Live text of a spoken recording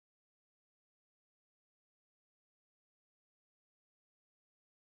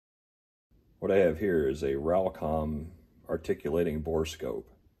What I have here is a RALCAM articulating borescope.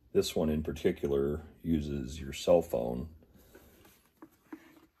 This one in particular uses your cell phone,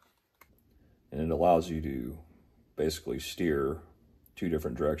 and it allows you to basically steer two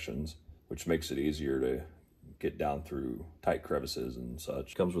different directions, which makes it easier to get down through tight crevices and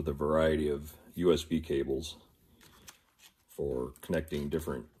such. It comes with a variety of USB cables for connecting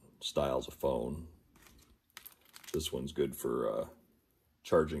different styles of phone. This one's good for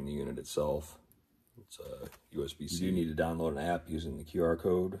charging the unit itself. It's a USB-C. You need to download an app using the QR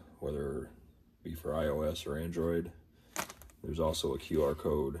code, whether it be for iOS or Android. There's also a QR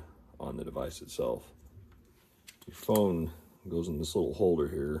code on the device itself. Your phone goes in this little holder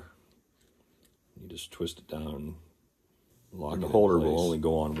here. You just twist it down, lock it in place. The holder will only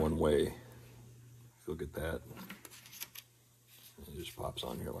go on one way. If you look at that, it just pops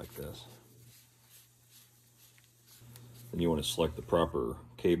on here like this. And you want to select the proper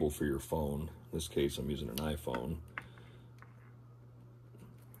cable for your phone. In this case, I'm using an iPhone.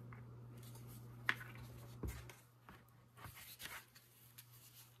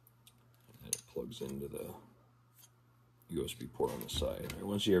 And it plugs into the USB port on the side. Right,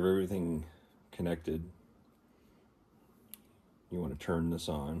 once you have everything connected, you want to turn this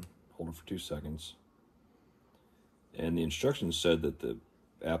on, hold it for 2 seconds. And the instructions said that the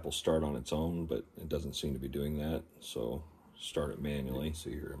app will start on its own, but it doesn't seem to be doing that, so start it manually. See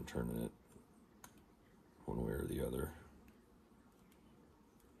here, I'm turning it one way or the other.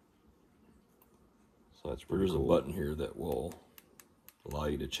 So that's pretty cool. There's a button here that will allow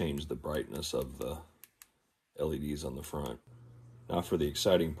you to change the brightness of the LEDs on the front. Now for the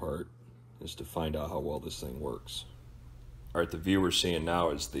exciting part is to find out how well this thing works. All right, the view we're seeing now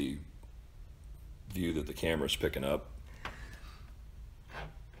is the view that the camera's picking up.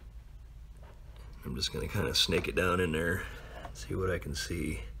 I'm just going to kind of snake it down in there, see what I can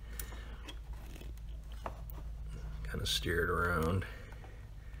see. Kind of steer it around.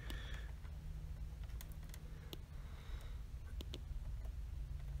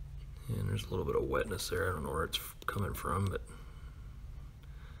 And there's a little bit of wetness there. I don't know where it's coming from, but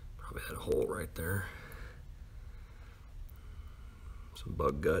probably had a hole right there. Some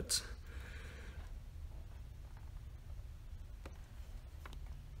bug guts.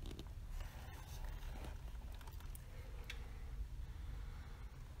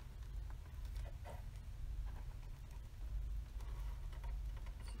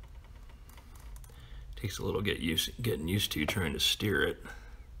 Takes a little getting used to trying to steer it.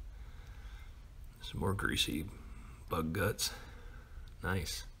 Some more greasy bug guts.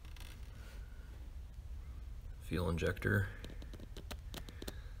 Nice. Fuel injector.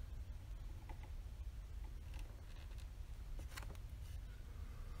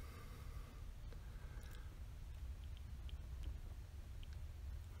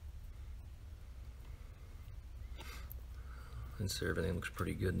 And so everything looks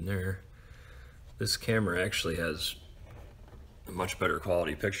pretty good in there. This camera actually has a much better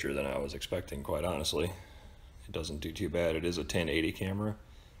quality picture than I was expecting, quite honestly. It doesn't do too bad. It is a 1080 camera,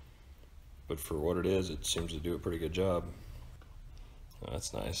 but for what it is, it seems to do a pretty good job. Oh,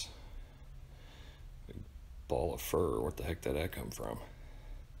 that's nice. Big ball of fur. What the heck did that come from?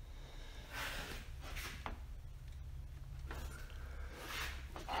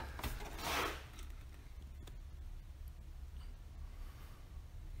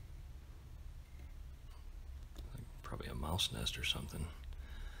 Probably a mouse nest or something.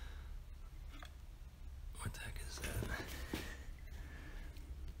 What the heck is that?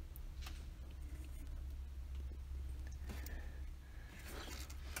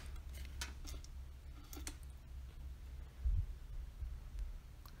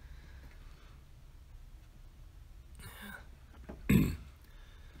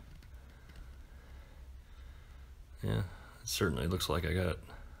 Yeah, it certainly looks like I got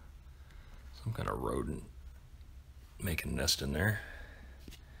some kind of rodent making a nest in there.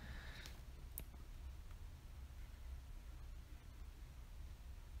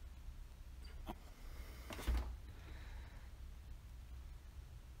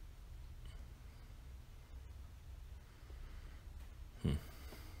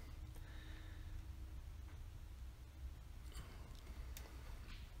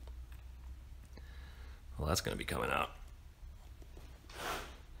 Well, that's going to be coming out.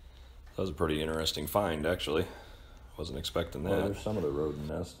 That was a pretty interesting find, actually. Wasn't expecting that. Well, there's some of the rodent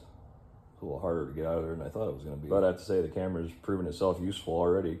nest. It's a little harder to get out of there than I thought it was going to be. But I have to say the camera's proven itself useful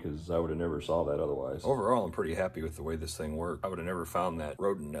already, because I would have never saw that otherwise. Overall, I'm pretty happy with the way this thing worked. I would have never found that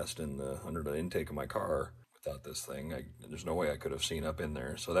rodent nest under the intake of my car without this thing. There's no way I could have seen up in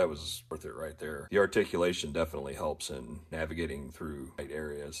there. So that was worth it right there. The articulation definitely helps in navigating through tight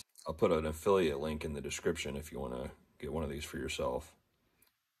areas. I'll put an affiliate link in the description if you want to get one of these for yourself.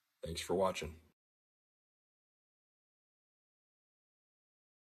 Thanks for watching.